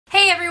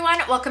everyone,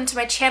 welcome to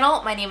my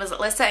channel. My name is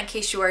Alyssa. In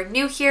case you are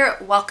new here,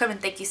 welcome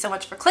and thank you so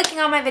much for clicking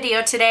on my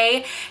video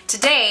today.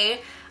 Today,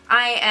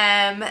 I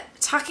am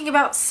talking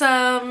about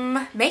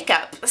some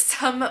makeup,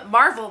 some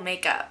Marvel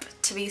makeup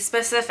to be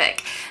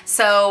specific.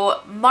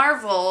 So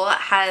Marvel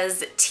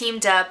has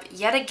teamed up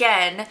yet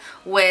again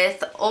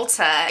with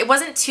Ulta. It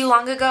wasn't too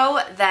long ago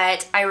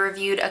that I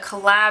reviewed a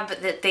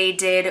collab that they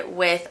did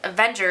with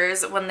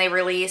Avengers when they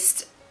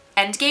released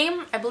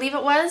Endgame, I believe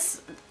it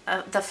was.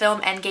 The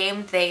film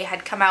Endgame. They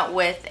had come out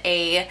with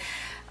a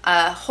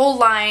whole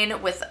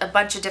line with a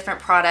bunch of different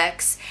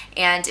products,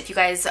 and if you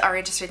guys are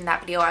interested in that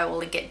video, I will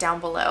link it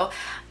down below.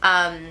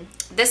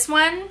 This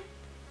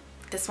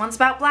one's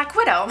about Black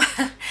Widow.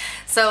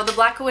 So the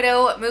Black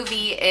Widow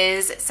movie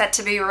is set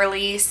to be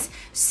released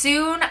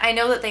soon. I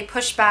know that they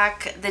pushed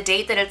back the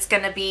date that it's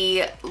going to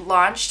be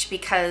launched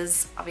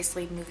because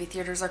obviously movie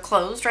theaters are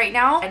closed right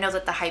now. I know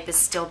that the hype is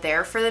still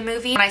there for the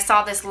movie. When I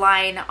saw this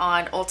line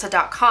on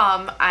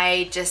Ulta.com,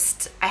 I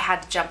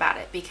had to jump at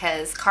it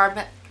because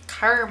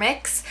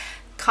comics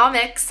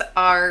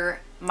are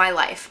my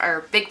life, are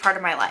a big part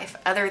of my life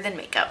other than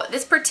makeup.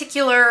 This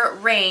particular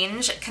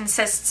range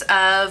consists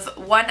of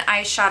one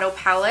eyeshadow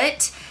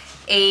palette,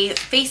 a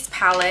face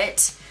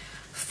palette,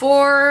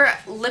 4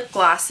 lip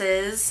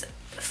glosses,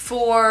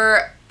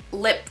 4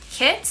 lip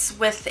kits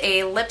with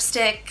a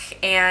lipstick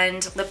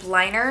and lip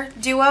liner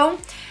duo,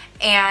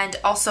 and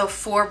also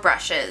 4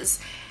 brushes.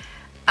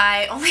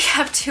 I only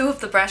have 2 of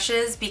the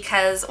brushes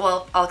because,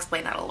 well, I'll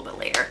explain that a little bit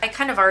later. I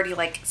kind of already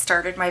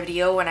started my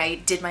video when I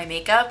did my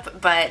makeup,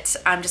 but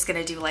I'm just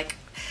gonna do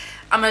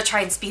I'm gonna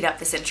try and speed up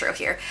this intro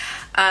here.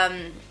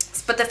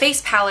 But the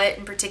face palette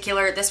in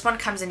particular, this one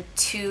comes in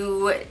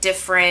 2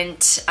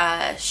 different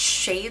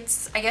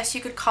shades, I guess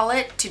you could call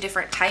it, 2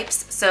 different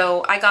types.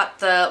 So I got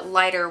the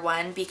lighter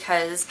one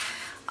because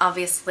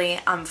obviously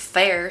I'm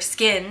fair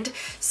skinned,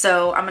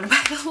 so I'm gonna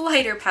buy the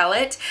lighter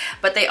palette,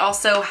 but they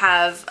also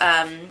have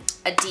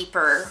a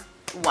deeper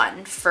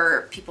one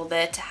for people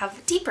that have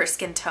a deeper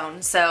skin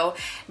tone. So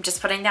I'm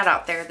just putting that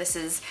out there. This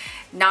is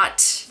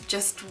not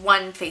just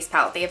one face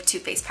palette, they have 2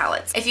 face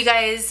palettes. If you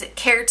guys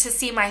care to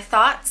see my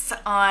thoughts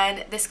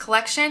on this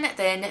collection,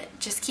 then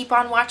just keep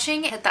on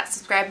watching. Hit that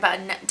subscribe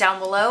button down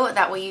below,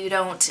 that way you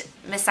don't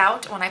miss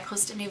out when I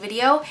post a new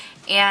video,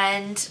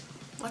 and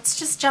let's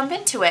just jump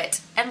into it.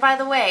 And by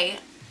the way,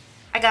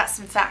 I got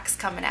some facts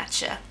coming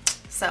at you,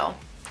 so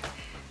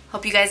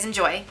hope you guys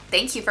enjoy.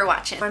 Thank you for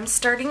watching. I'm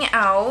starting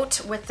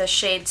out with the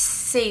shade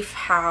Safe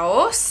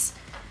House,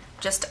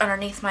 just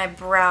underneath my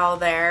brow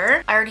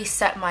there. I already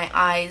set my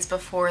eyes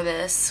before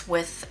this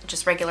with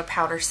just regular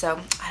powder, so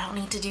I don't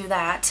need to do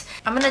that.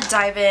 I'm gonna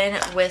dive in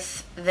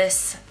with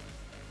this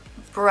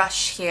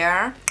brush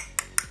here.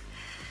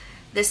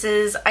 This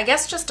is, I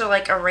guess, just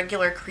a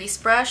regular crease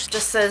brush.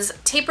 Just says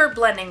taper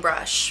blending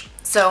brush.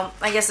 So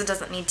I guess it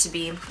doesn't need to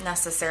be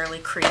necessarily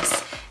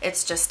crease.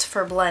 It's just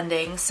for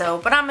blending. So,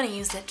 but I'm gonna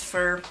use it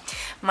for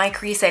my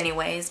crease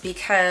anyways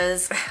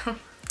because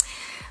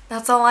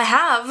that's all I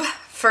have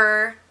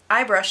for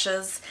eye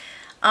brushes.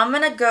 I'm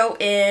gonna go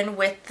in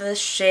with the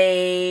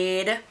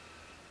shade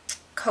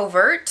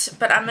Covert,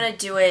 but I'm gonna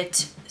do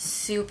it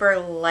super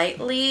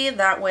lightly.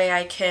 That way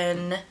I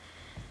can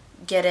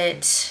get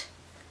it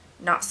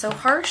not so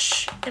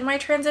harsh in my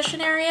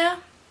transition area.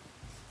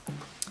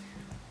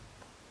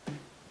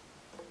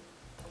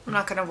 I'm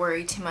not gonna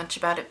worry too much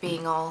about it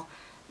being all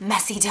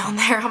messy down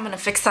there. I'm gonna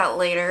fix that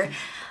later.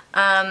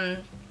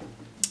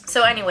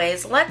 So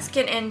anyways, let's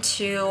get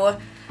into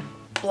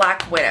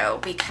Black Widow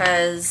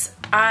because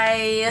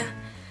I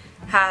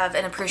have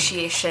an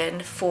appreciation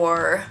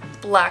for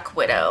Black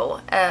Widow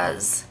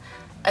as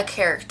a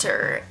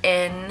character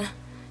in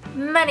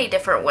many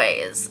different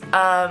ways.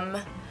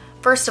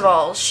 First of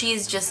all,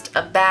 she's just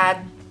a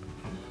bad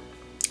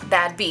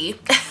bee.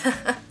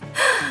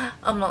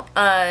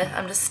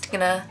 I'm just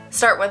gonna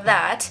start with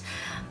that.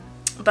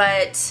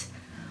 But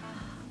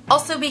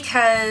also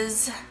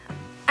because,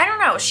 I don't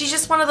know, she's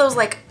just one of those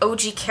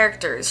OG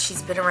characters.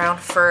 She's been around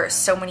for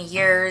so many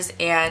years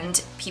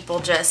and people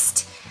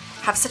just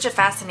have such a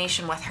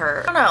fascination with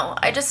her. I don't know,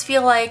 I just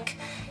feel like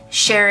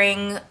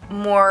sharing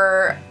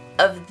more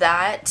of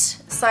that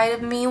side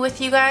of me with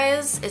you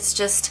guys.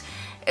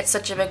 It's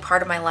such a big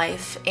part of my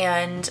life,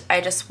 and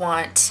I just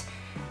want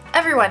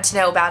everyone to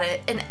know about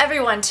it and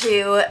everyone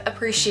to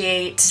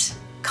appreciate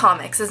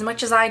comics as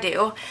much as I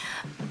do.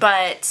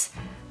 But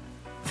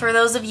for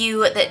those of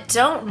you that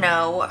don't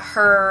know,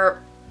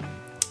 her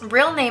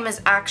real name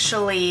is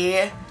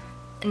actually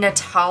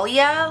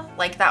Natalia.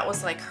 That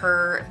was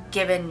her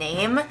given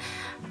name,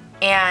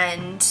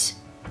 and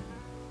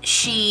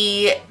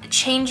she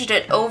changed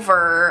it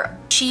over.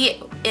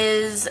 She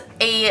is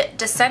a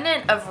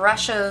descendant of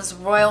Russia's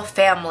royal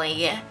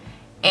family,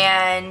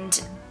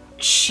 and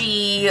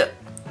she,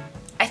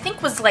 I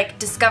think, was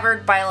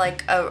discovered by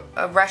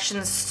a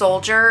Russian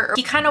soldier.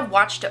 He kind of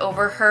watched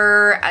over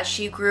her as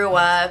she grew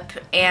up,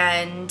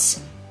 and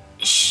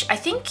I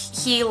think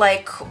he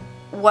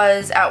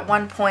was at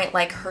one point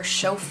her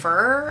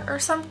chauffeur or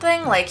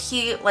something.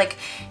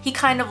 He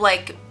kind of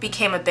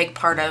became a big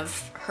part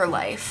of her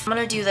life. I'm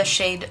gonna do the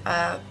shade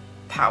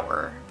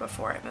Power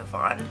before I move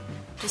on.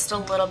 Just a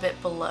little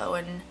bit below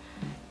and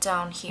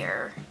down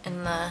here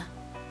in the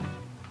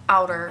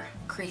outer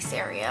crease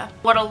area.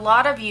 What a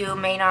lot of you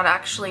may not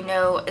actually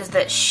know is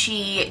that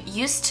she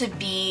used to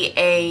be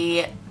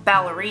a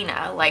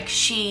ballerina. Like,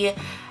 she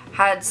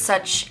had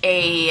such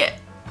a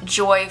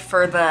joy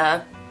for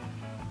the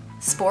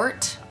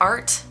sport,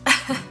 art,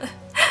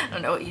 I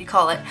don't know what you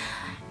call it,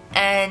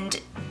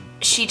 and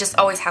she just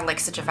always had like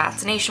such a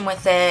fascination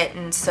with it,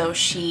 and so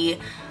she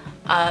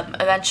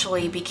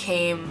eventually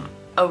became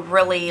a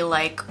really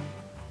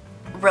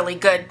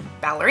good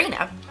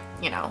ballerina.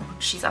 You know,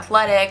 she's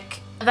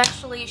athletic.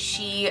 Eventually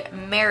she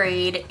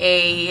married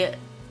a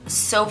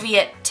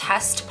Soviet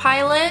test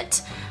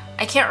pilot.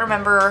 I can't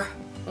remember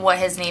what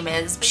his name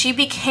is. She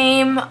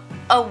became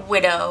a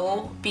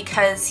widow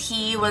because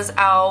he was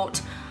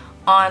out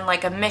on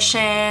like a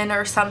mission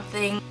or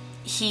something.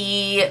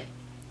 I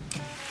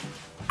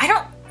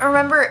don't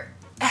remember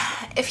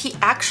if he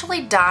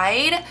actually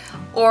died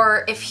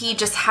or if he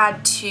just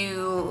had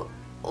to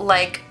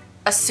like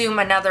assume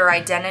another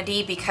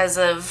identity because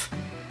of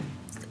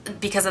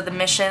the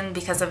mission,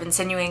 because of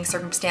insinuating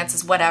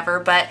circumstances, whatever.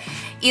 But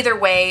either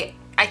way,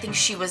 I think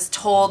she was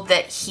told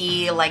that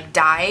he like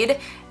died,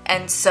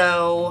 and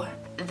so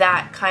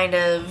that kind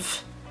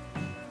of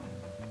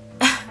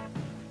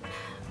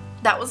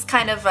that was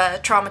kind of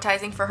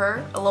traumatizing for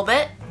her a little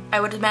bit, I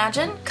would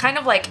imagine. Kind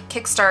of like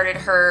kickstarted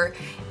her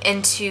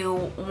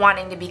into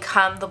wanting to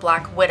become the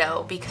Black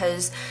Widow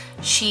because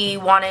she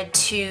wanted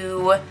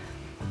to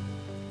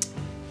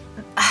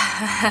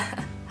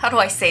how do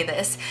I say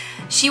this?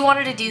 She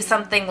wanted to do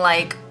something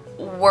like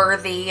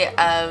worthy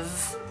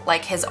of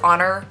like his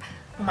honor.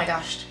 Oh my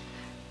gosh,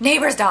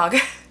 neighbor's dog.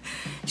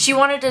 She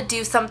wanted to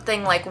do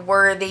something like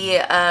worthy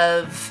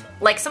of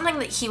like something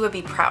that he would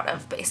be proud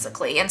of,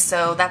 basically. And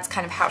so that's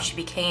kind of how she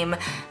became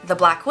the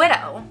Black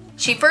Widow.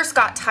 She first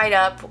got tied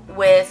up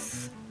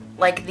with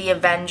like the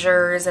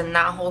Avengers and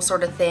that whole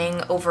sort of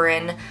thing over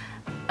in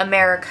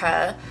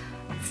America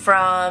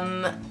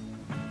from,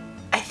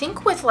 I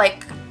think with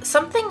like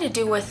something to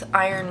do with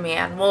Iron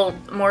Man. Well,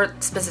 more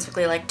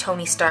specifically like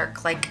Tony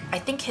Stark. Like, I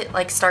think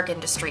like Stark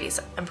Industries,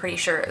 I'm pretty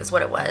sure is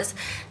what it was.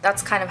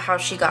 That's kind of how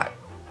she got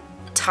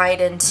tied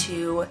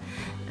into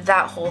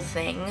that whole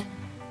thing,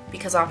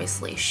 because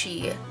obviously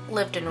she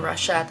lived in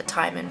Russia at the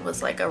time and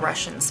was like a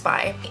Russian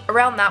spy.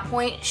 Around that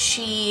point,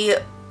 she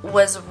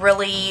was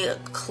really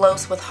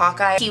close with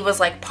Hawkeye. He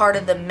was like part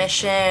of the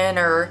mission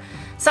or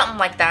something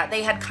like that.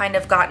 They had kind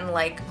of gotten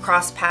like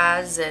cross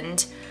paths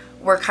and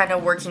were kind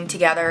of working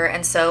together,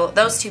 and so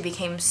those two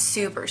became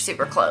super,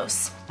 super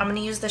close. I'm gonna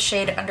use the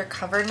shade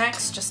Undercover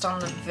next, just on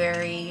the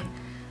very,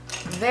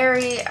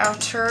 very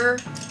outer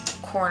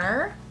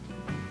corner.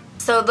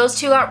 So those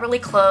two got really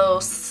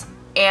close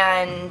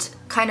and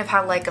kind of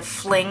had like a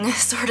fling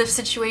sort of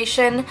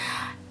situation,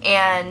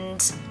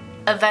 and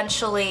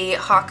eventually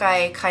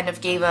Hawkeye kind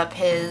of gave up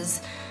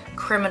his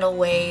criminal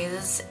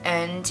ways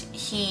and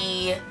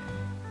he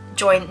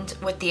joined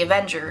with the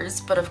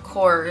Avengers. But of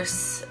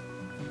course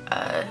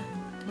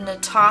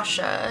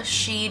Natasha,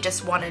 she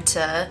just wanted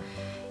to,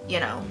 you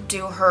know,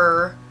 do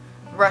her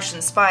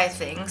Russian spy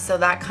thing, so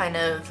that kind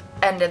of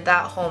ended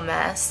that whole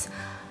mess.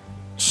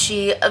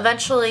 She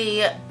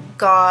eventually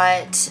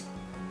got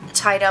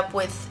tied up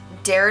with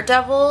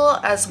Daredevil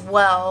as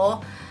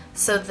well,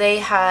 so they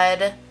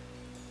had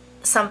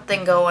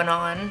something going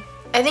on.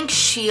 I think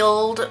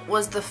S.H.I.E.L.D.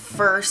 was the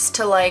first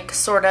to like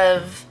sort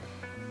of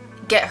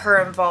get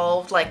her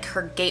involved, like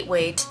her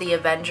gateway to the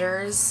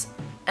Avengers,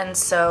 and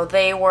so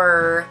they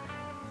were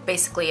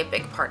basically a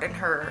big part in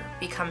her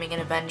becoming an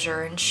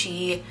Avenger, and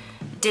she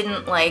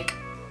didn't like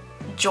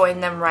join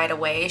them right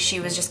away.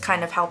 She was just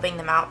kind of helping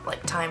them out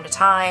like time to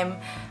time,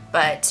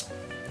 but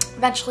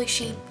eventually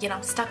she, you know,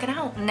 stuck it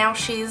out. Now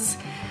she's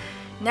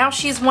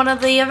one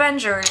of the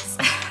Avengers.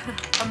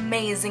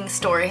 Amazing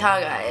story, huh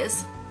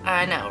guys?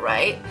 I know,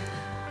 right?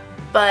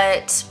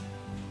 But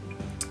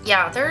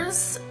yeah,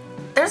 there's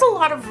a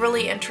lot of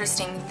really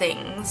interesting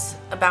things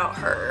about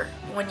her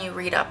when you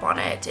read up on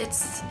it.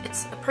 It's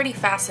a pretty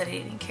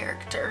fascinating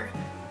character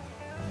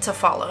to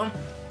follow.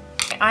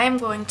 I am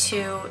going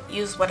to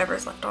use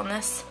whatever's left on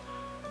this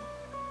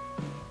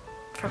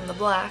from the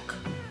black.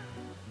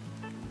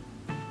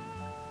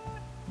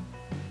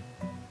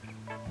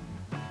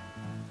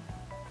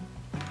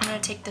 I'm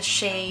going to take the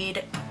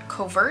shade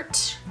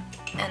Covert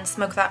and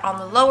smoke that on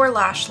the lower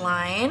lash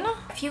line.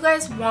 If you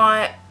guys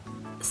want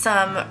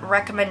some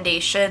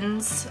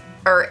recommendations,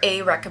 or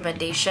a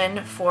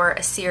recommendation for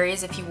a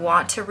series if you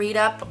want to read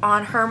up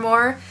on her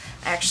more,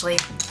 I actually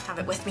have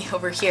it with me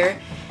over here.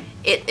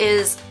 It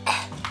is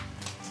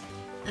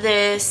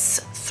this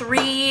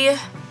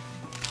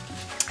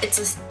it's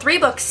a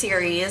 3-book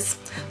series.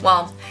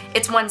 Well,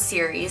 it's one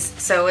series,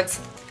 so it's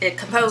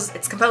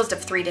composed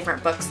of 3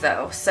 different books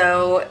though.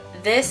 So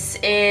this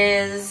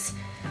is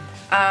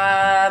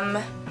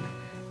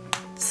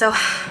so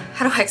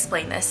how do I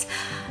explain this?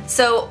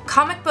 So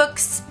comic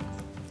books,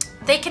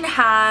 they can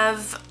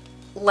have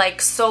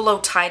like solo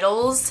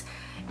titles,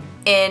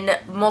 in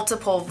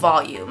multiple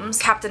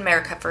volumes. Captain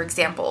America, for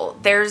example,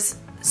 there's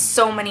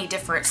so many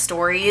different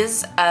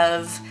stories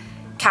of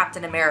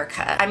Captain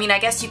America. I mean, I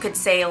guess you could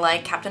say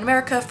like Captain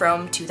America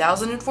from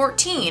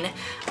 2014,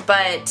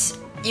 but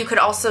you could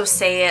also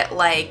say it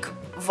like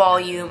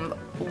Volume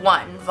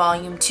 1,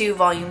 Volume 2,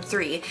 Volume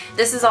 3.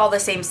 This is all the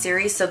same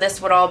series, so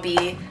this would all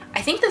be,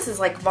 I think this is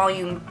like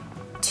Volume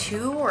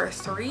 2 or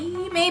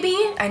 3 maybe?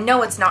 I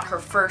know it's not her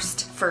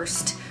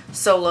first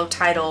solo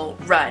title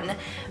run,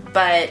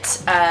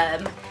 but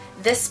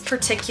this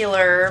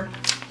particular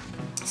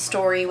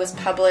story was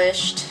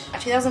published in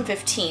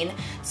 2015,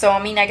 so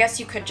I mean, I guess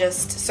you could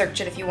just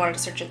search it if you wanted to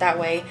search it that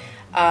way,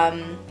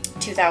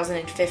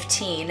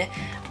 2015,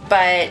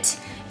 but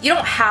you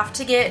don't have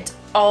to get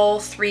all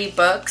 3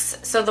 books.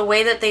 So the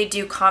way that they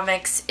do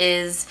comics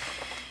is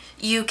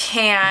you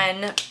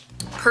can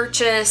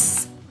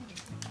purchase,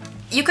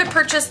 you could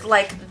purchase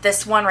like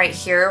this one right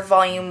here,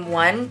 Volume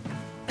 1,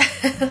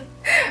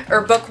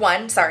 or Book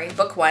 1, sorry,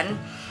 Book 1,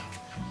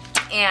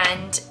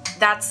 and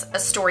that's a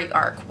story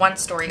arc, one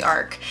story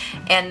arc,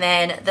 and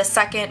then the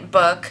second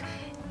book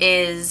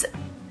is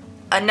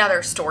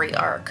another story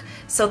arc.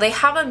 So they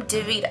have them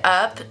divvied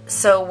up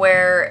so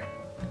where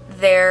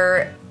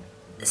they're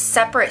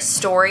separate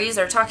stories,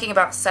 they're talking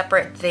about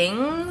separate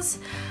things,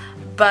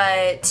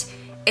 but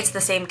it's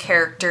the same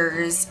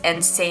characters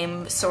and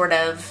same sort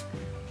of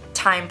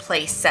time,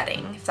 place,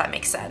 setting, if that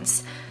makes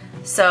sense.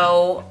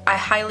 So I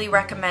highly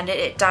recommend it.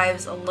 It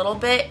dives a little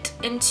bit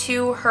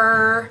into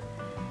her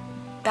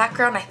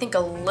background, I think a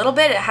little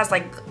bit. It has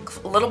like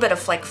a little bit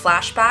of like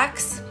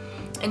flashbacks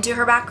into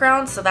her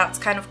background, so that's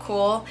kind of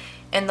cool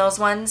in those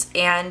ones,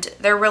 and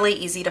they're really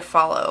easy to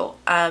follow.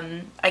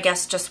 I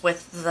guess just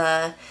with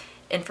the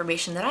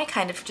information that I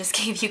kind of just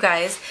gave you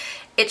guys,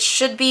 it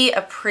should be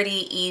a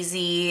pretty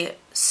easy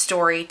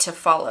story to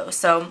follow.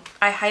 So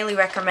I highly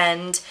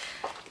recommend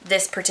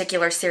this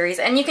particular series,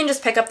 and you can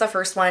just pick up the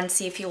first one,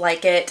 see if you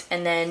like it,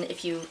 and then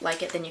if you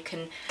like it then you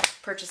can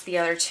purchase the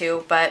other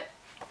 2, but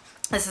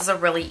this is a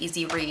really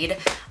easy read.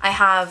 I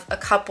have a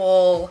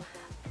couple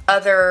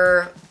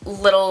other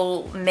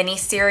little mini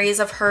series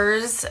of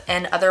hers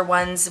and other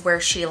ones where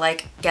she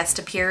like guest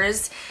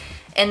appears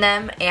in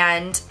them,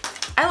 and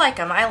I like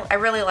them. I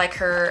really like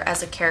her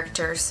as a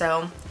character,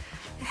 so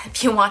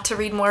if you want to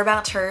read more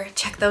about her,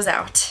 check those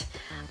out.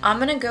 I'm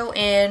gonna go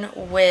in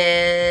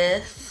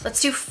with,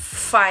 let's do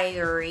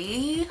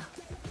Fiery,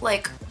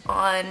 like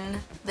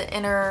on the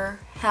inner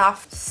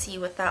half, see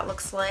what that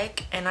looks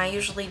like, and I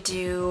usually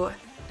do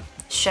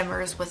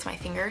shimmers with my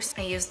fingers.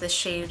 I used this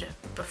shade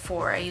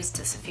before. I used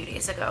this a few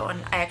days ago,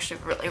 and I actually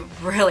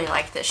really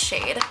like this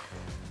shade.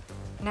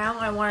 Now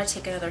I want to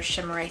take another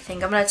shimmer, I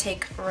think. I'm going to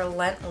take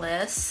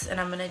Relentless, and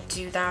I'm going to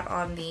do that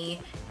on the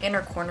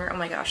inner corner. Oh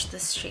my gosh,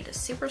 this shade is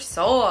super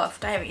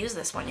soft. I haven't used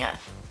this one yet.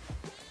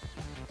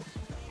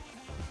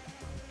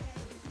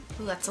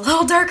 Ooh, that's a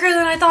little darker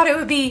than I thought it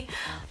would be.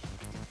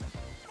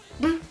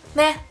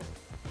 Meh.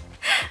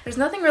 There's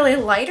nothing really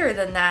lighter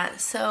than that,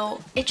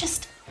 so it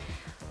just,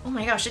 oh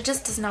my gosh, it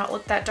just does not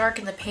look that dark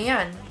in the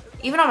pan.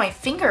 Even on my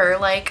finger,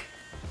 like,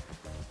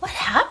 what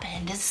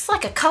happened? Is this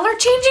like a color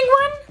changing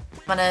one?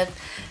 I'm gonna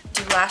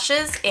do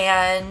lashes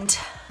and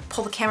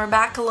pull the camera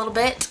back a little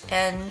bit,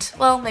 and,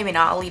 well, maybe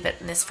not. I'll leave it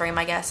in this frame,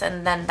 I guess,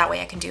 and then that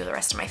way I can do the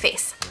rest of my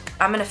face.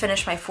 I'm gonna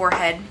finish my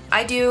forehead.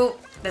 I do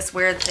this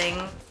weird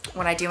thing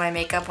when I do my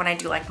makeup, when I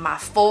do like my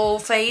full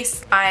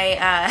face,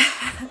 I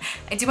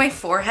do my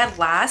forehead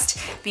last,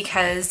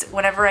 because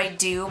whenever I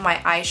do my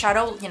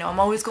eyeshadow, you know, I'm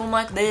always going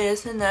like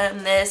this and that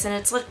and this, and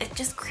it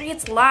just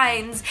creates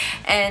lines,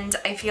 and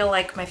I feel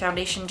like my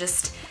foundation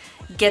just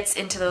gets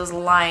into those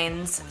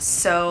lines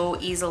so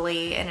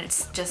easily, and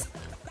it's just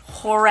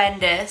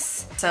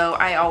horrendous. So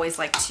I always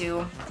like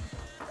to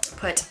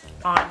put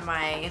on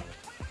my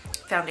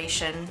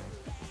foundation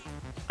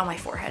on my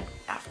forehead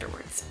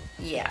afterwards.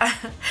 Yeah.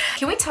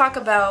 Can we talk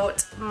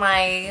about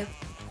my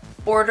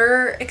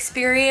order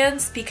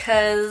experience,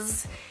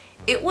 because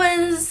it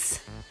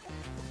was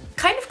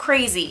kind of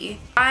crazy.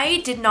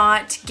 I did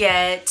not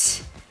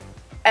get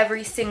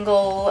every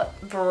single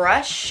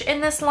brush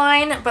in this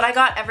line, but I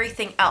got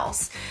everything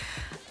else.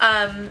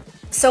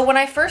 So when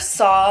I first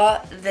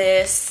saw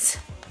this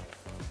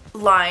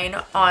line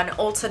on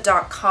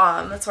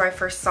Ulta.com, that's where I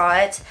first saw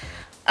it,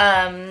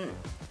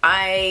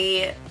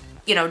 I,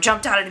 you know,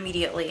 jumped at it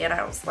immediately, and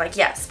I was like,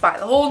 yes, buy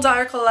the whole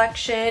entire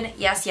collection,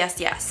 yes, yes,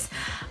 yes.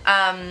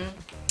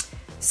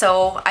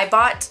 So I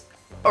bought,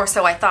 or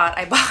so I thought,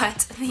 I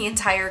bought the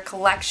entire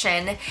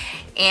collection,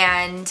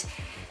 and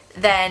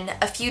then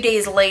a few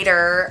days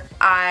later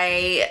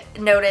I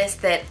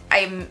noticed that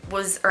I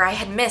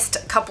had missed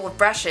a couple of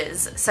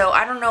brushes. So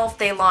I don't know if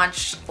they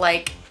launched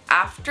like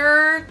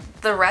after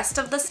the rest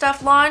of the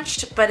stuff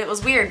launched, but it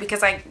was weird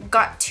because I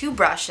got 2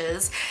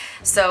 brushes,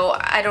 so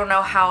I don't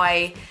know how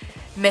I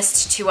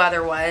missed 2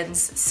 other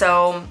ones.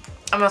 So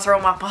I'm gonna throw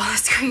them up on the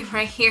screen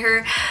right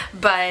here,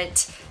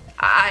 but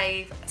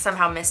I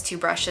somehow missed 2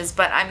 brushes.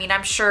 But I mean,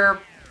 I'm sure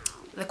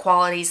the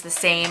quality's the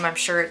same. I'm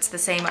sure it's the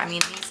same. I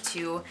mean, these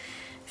two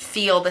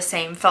felt the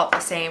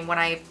same when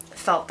I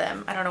felt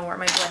them. I don't know where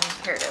my blending,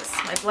 here it is,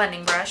 my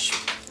blending brush.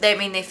 I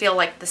mean, they feel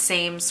like the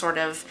same sort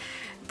of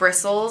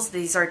bristles.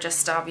 These are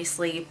just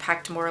obviously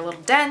packed more a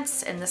little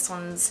dense, and this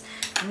one's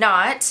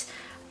not.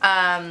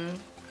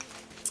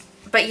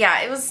 But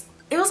yeah, it was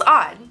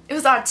odd. It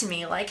was odd to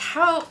me. Like,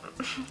 how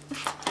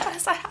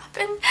does that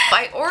happen?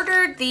 I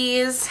ordered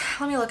these,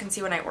 let me look and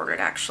see when I ordered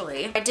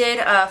actually. I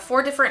did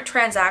 4 different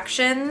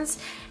transactions,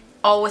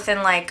 all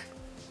within like,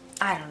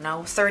 I don't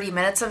know, 30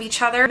 minutes of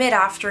each other.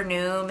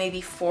 Mid-afternoon,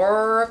 maybe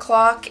 4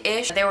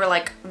 o'clock-ish. They were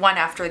like one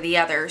after the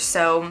other,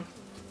 so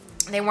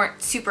they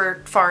weren't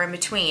super far in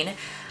between.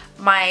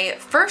 My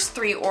first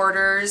 3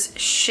 orders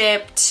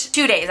shipped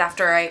 2 days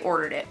after I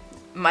ordered it.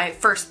 My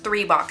first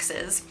 3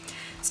 boxes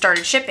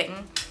started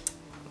shipping.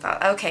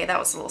 Thought, okay, that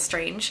was a little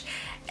strange.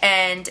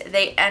 And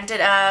they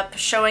ended up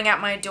showing at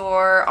my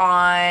door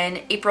on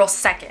April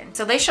 2nd.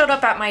 So they showed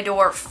up at my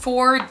door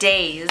 4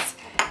 days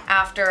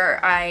after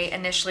I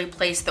initially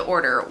placed the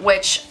order,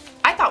 which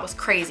I thought was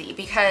crazy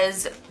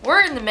because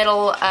we're in the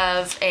middle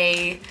of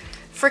a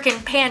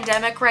freaking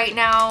pandemic right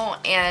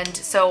now, and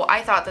so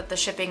I thought that the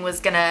shipping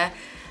was gonna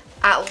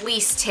at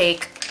least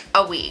take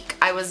a week.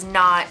 I was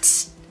not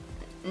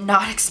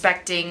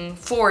expecting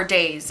 4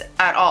 days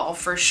at all,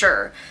 for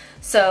sure.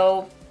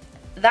 So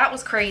that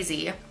was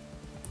crazy.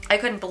 I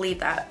couldn't believe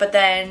that. But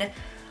then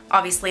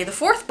obviously the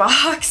 4th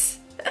box,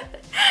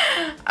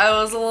 I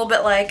was a little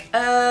bit like,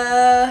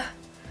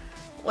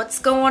 what's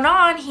going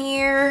on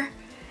here?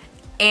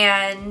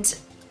 And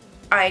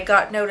I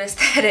got noticed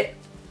that it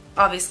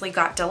obviously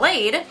got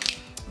delayed. And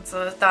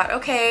so I thought,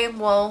 okay,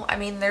 well, I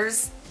mean,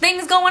 there's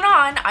things going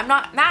on. I'm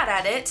not mad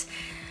at it.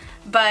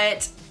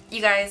 But you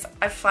guys,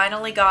 I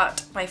finally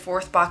got my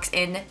 4th box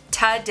in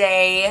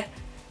today.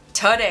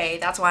 Today.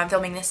 That's why I'm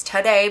filming this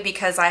today,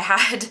 because I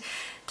had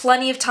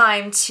plenty of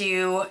time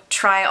to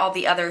try all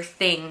the other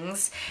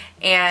things.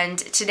 And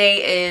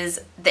today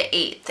is the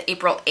 8th,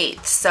 April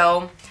 8th.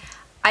 So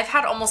I've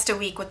had almost a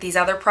week with these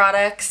other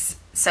products,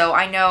 so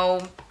I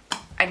know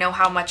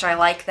how much I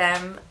like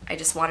them. I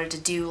just wanted to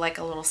do like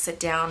a little sit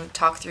down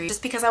talk through,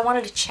 just because I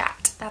wanted to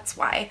chat. That's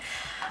why.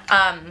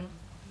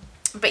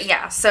 But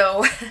yeah,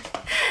 so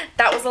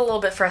that was a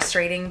little bit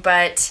frustrating,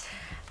 but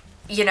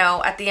you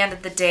know, at the end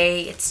of the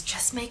day, it's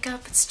just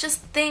makeup. It's just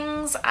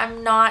things.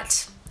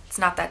 It's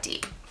not that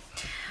deep.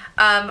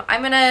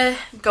 I'm gonna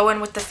go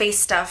in with the face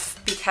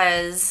stuff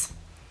because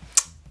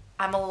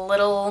I'm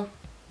gonna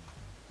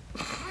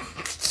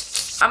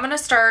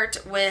start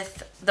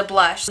with the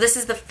blush. This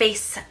is the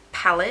face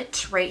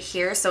palette right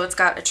here. So it's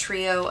got a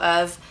trio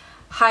of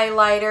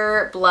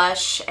highlighter,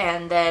 blush,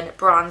 and then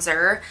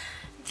bronzer.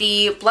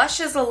 The blush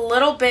is a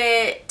little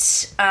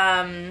bit,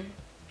 I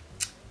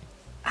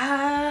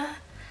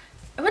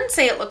wouldn't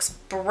say it looks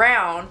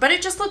brown, but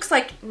it just looks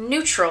like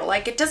neutral.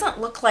 Like, it doesn't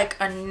look like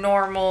a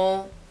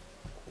normal,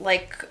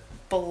 like,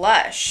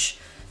 blush.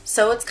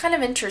 So it's kind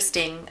of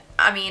interesting.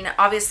 I mean,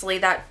 obviously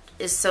that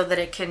is so that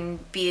it can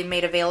be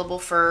made available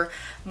for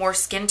more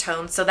skin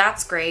tones, so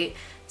that's great.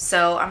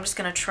 So I'm just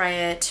gonna try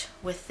it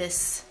with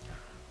this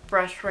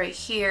brush right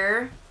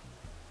here,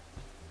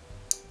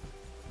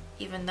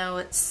 even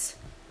though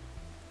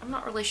I'm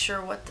not really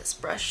sure what this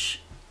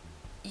brush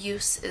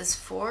use is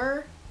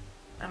for.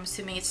 I'm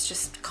assuming it's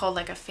just called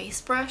like a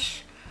face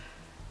brush,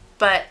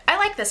 but I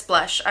like this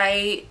blush.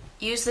 I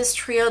used this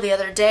trio the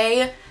other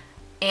day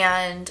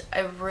and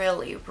I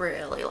really,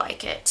 really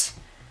like it.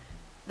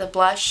 The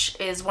blush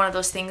is one of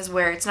those things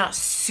where it's not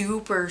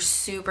super,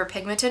 super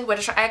pigmented,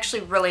 which I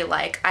actually really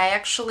like. I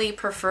actually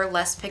prefer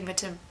less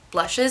pigmented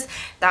blushes.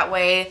 That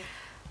way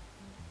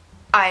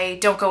I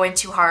don't go in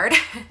too hard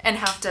and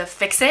have to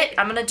fix it.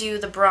 I'm gonna do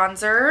the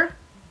bronzer.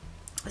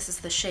 This is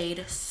the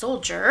shade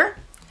Soldier.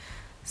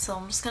 So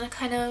I'm just gonna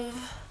kind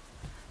of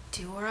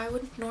do where I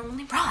would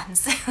normally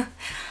bronze.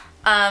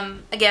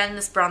 Again,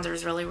 this bronzer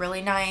is really,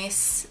 really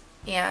nice,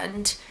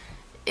 and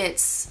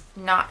it's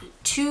not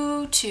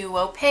too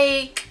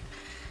opaque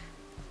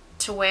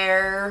to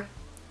where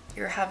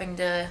you're having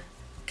to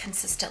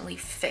consistently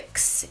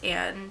fix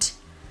and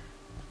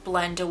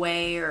blend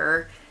away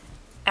or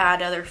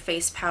add other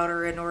face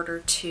powder in order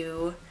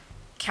to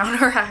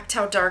counteract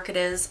how dark it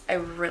is. I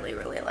really,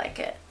 really like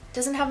it. It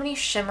doesn't have any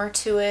shimmer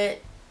to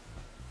it.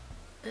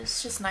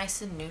 It's just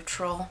nice and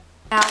neutral.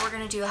 Now we're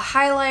gonna do a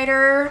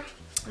highlighter.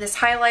 This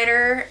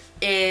highlighter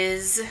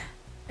is,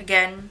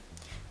 again,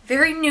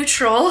 very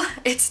neutral.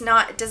 It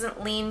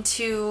doesn't lean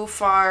too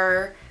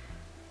far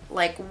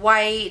like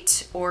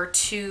white or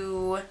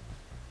too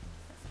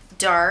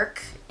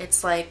dark.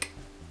 It's like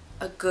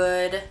a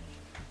good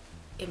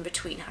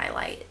in-between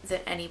highlight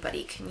that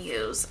anybody can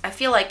use. I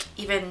feel like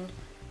even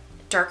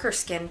darker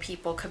skinned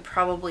people could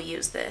probably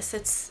use this.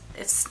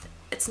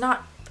 It's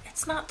not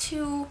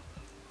too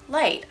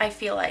light, I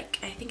feel like.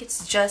 I think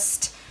it's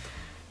just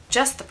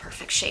the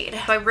perfect shade.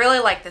 So I really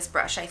like this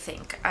brush, I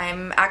think.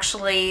 I'm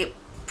actually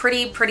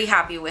pretty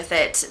happy with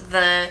it.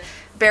 The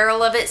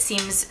barrel of it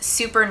seems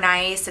super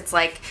nice. It's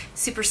like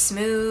super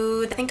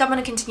smooth. I think I'm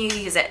gonna continue to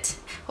use it.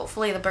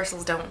 Hopefully the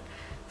bristles don't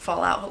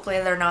fall out. Hopefully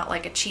they're not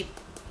like a cheap,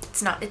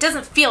 it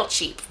doesn't feel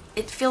cheap.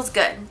 it feels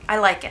good. I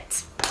like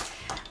it.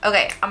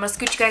 Okay, I'm gonna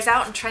scoot you guys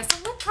out and try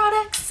some lip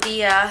products.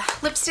 The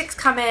lipsticks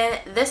come in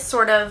this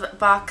sort of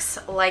box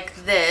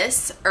like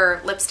this,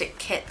 or lipstick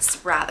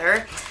kits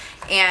rather,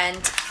 and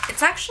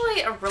it's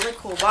actually a really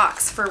cool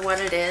box for what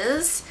it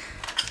is.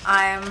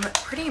 I'm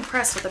pretty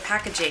impressed with the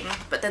packaging,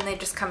 but then they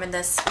just come in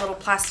this little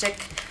plastic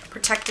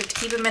protector to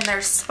keep them in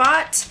their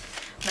spot.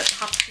 I'm gonna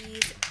pop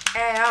these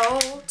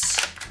out.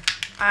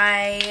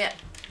 I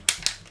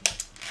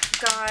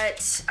got,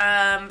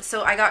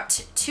 so I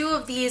got two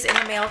of these in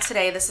the mail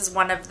today. This is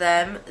one of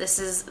them. This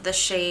is the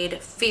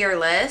shade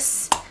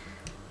Fearless.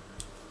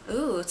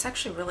 Ooh, it's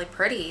actually really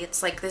pretty.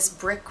 It's like this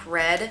brick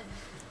red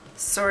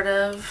sort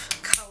of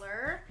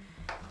color.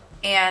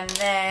 And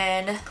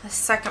then the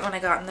second one I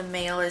got in the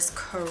mail is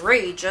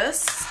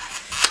Courageous.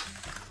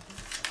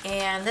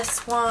 And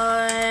this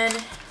one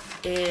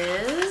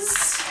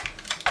is,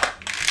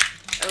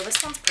 oh,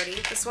 this one's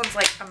pretty. This one's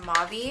like a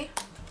mauve-y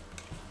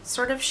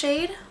sort of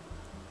shade.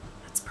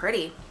 That's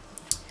pretty.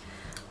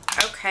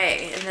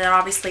 Okay, and then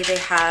obviously they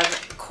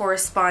have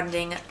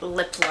corresponding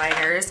lip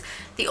liners.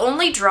 The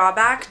only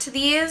drawback to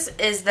these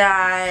is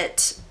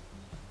that,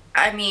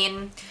 I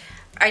mean,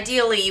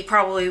 ideally you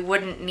probably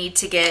wouldn't need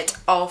to get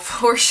all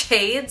 4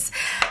 shades,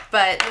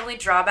 but the only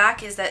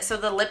drawback is that, so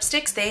the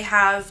lipsticks, they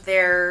have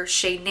their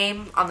shade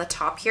name on the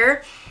top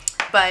here,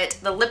 but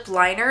the lip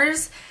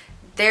liners,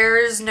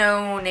 there's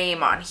no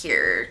name on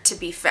here to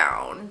be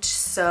found.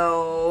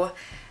 So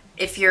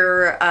if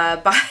you're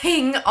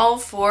buying all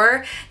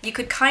 4, you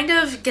could kind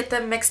of get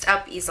them mixed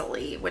up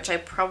easily, which I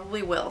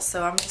probably will.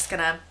 So I'm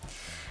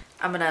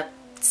gonna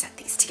set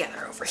these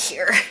together over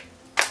here.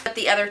 But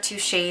the other 2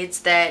 shades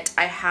that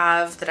I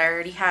have that I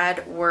already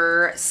had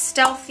were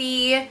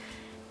Stealthy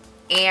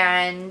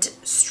and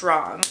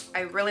Strong.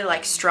 I really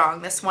like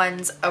Strong. This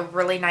one's a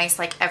really nice,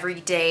 like,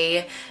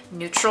 everyday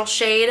neutral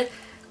shade.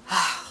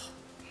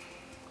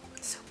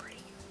 So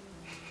pretty.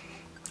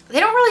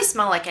 They don't really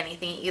smell like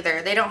anything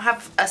either. They don't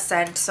have a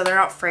scent, so they're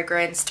not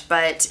fragranced,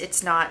 but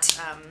it's not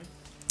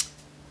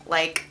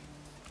like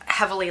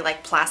heavily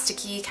like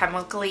plasticky,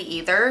 chemically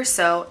either.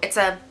 So it's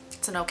an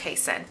okay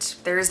scent.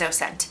 There is no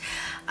scent.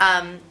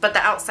 But the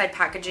outside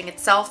packaging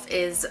itself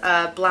is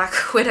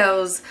Black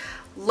Widow's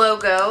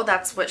logo.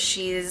 That's what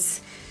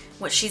she's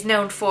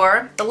known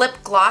for. The lip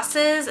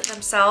glosses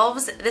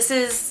themselves, this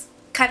is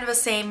kind of the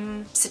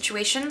same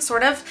situation,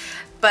 sort of,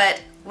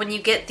 but when you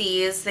get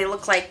these, they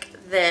look like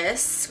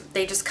this.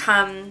 They just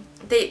come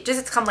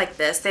like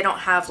this. They don't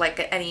have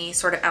like any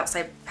sort of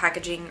outside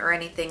packaging or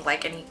anything,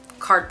 like any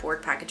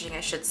cardboard packaging,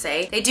 I should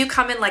say. They do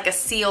come in like a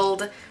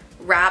sealed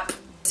wrap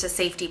to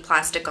safety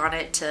plastic on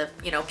it to,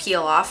 you know,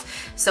 peel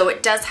off. So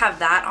it does have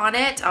that on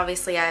it.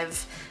 Obviously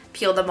I've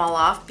peeled them all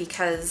off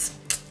because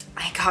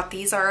I got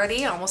these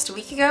already almost a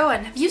week ago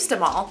and have used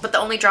them all. But the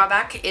only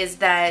drawback is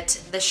that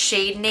the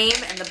shade name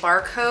and the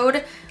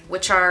barcode,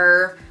 which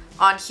are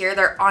on here,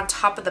 they're on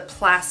top of the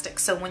plastic.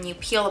 So when you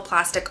peel the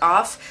plastic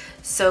off,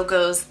 so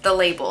goes the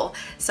label.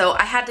 So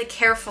I had to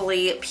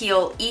carefully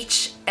peel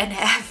each and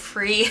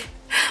every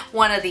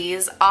one of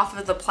these off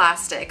of the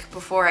plastic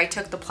before I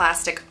took the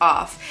plastic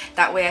off.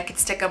 That way I could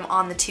stick them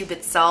on the tube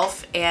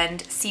itself and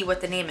see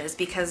what the name is,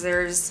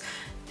 because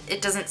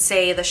it doesn't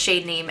say the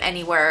shade name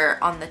anywhere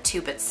on the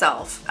tube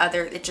itself.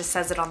 It just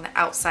says it on the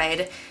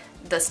outside,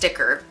 the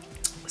sticker.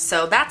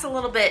 So that's a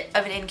little bit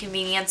of an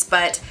inconvenience,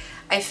 but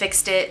I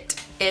fixed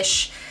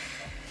it-ish.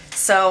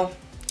 So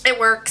it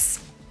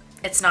works.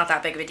 It's not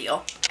that big of a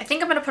deal. I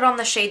think I'm gonna put on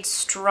the shade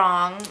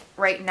Strong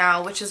right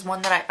now, which is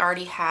one that I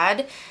already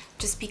had,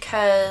 just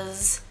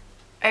because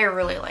I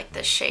really like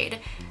this shade.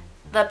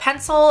 The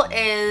pencil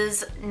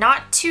is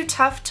not too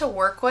tough to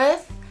work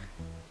with.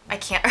 I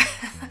can't,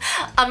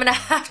 I'm gonna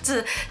have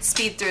to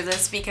speed through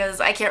this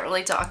because I can't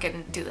really talk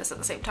and do this at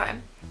the same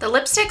time. The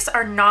lipsticks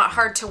are not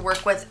hard to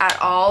work with at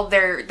all.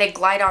 They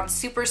glide on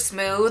super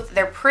smooth.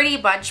 They're pretty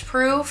bunch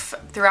proof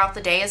throughout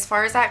the day as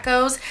far as that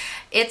goes.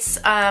 It's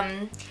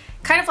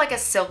kind of like a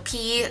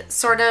silky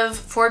sort of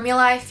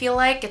formula, I feel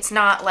like. It's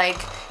not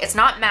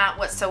matte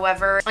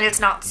whatsoever, and it's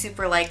not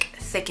super like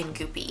thick and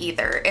goopy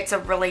either. It's a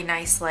really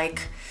nice,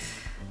 like,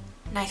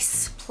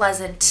 nice,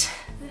 pleasant,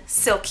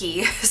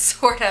 silky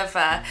sort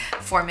of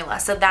formula,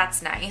 so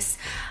that's nice.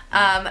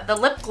 The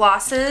lip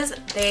glosses,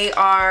 they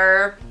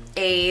are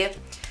a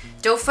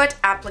doe foot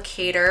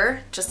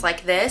applicator, just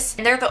like this,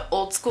 and they're the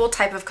old school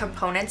type of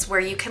components where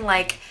you can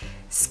like,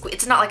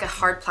 it's not like a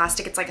hard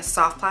plastic, it's like a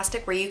soft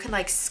plastic where you can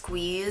like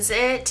squeeze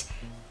it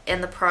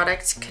and the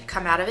product could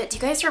come out of it. Do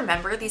you guys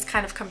remember these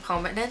kind of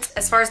components?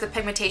 As far as the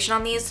pigmentation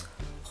on these,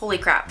 holy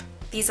crap,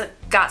 these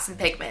got some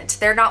pigment.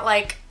 They're not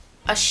like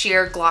a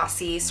sheer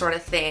glossy sort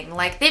of thing.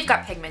 Like, they've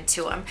got pigment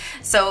to them.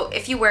 So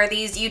if you wear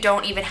these, you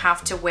don't even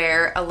have to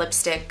wear a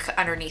lipstick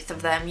underneath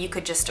of them. You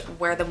could just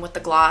wear them with the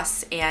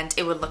gloss and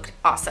it would look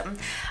awesome.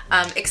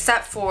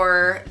 Except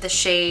for the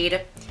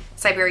shade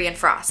Siberian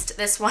Frost.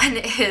 This one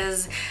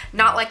is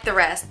not like the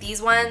rest.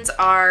 These ones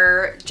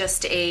are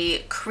just a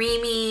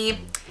creamy,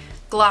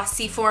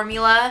 glossy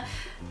formula.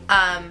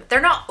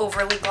 They're not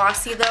overly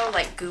glossy though,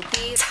 like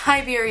goopy.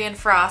 Siberian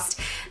Frost.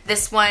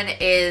 This one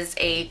is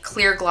a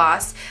clear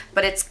gloss,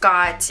 but it's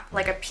got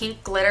like a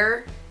pink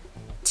glitter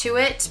to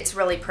it. It's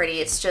really pretty.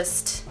 It's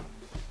just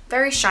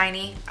very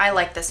shiny. I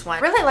like this one.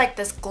 I really like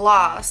this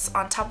gloss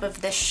on top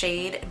of this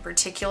shade in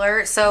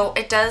particular. So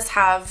it does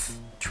have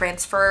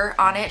transfer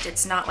on it.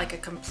 It's not like a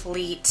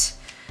complete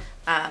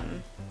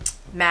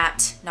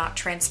matte, not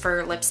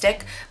transfer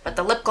lipstick, but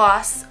the lip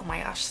gloss, oh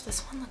my gosh,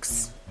 this one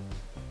looks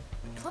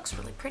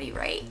really pretty,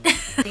 right?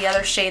 The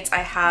other shades I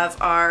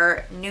have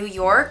are New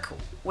York,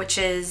 which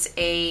is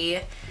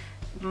a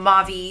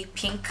mauve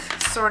pink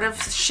sort of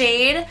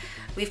shade.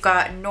 We've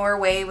got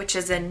Norway, which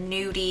is a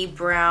nudie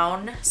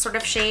brown sort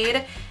of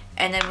shade.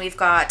 And then we've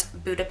got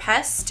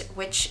Budapest,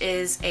 which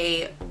is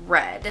a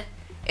red.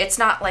 It's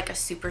not like a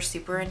super,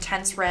 super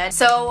intense red.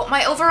 So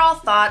my overall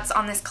thoughts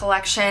on this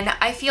collection,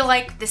 I feel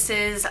like this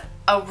is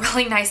a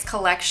really nice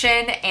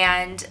collection,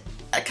 and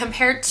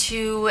compared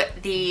to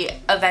the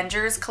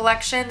Avengers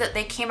collection that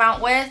they came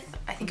out with,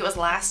 I think it was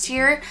last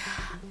year,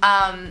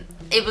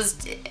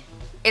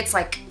 it's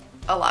like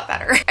a lot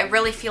better. I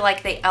really feel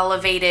like they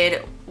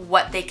elevated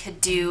what they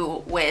could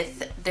do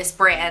with this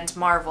brand,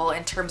 Marvel,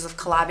 in terms of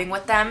collabing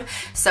with them.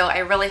 So I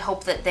really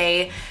hope that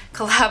they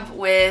collab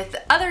with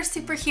other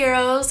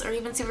superheroes or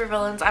even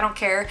supervillains, I don't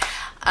care,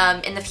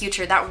 in the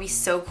future. That would be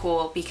so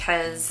cool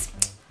because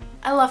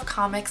I love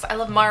comics, I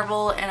love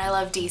Marvel, and I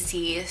love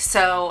DC.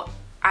 So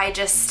I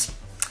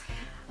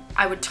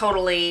would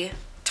totally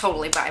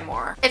buy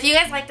more. If you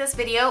guys like this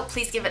video,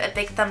 please give it a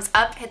big thumbs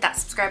up, hit that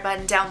subscribe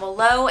button down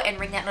below, and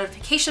ring that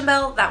notification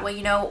bell. That way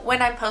you know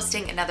when I'm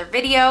posting another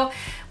video,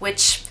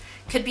 which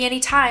could be any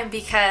time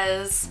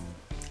because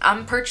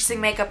I'm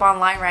purchasing makeup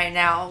online right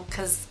now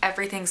because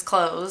everything's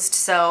closed.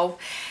 So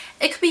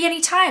it could be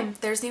any time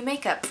there's new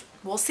makeup.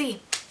 We'll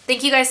see.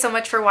 Thank you guys so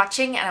much for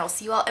watching, and I will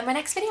see you all in my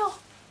next video.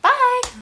 Bye!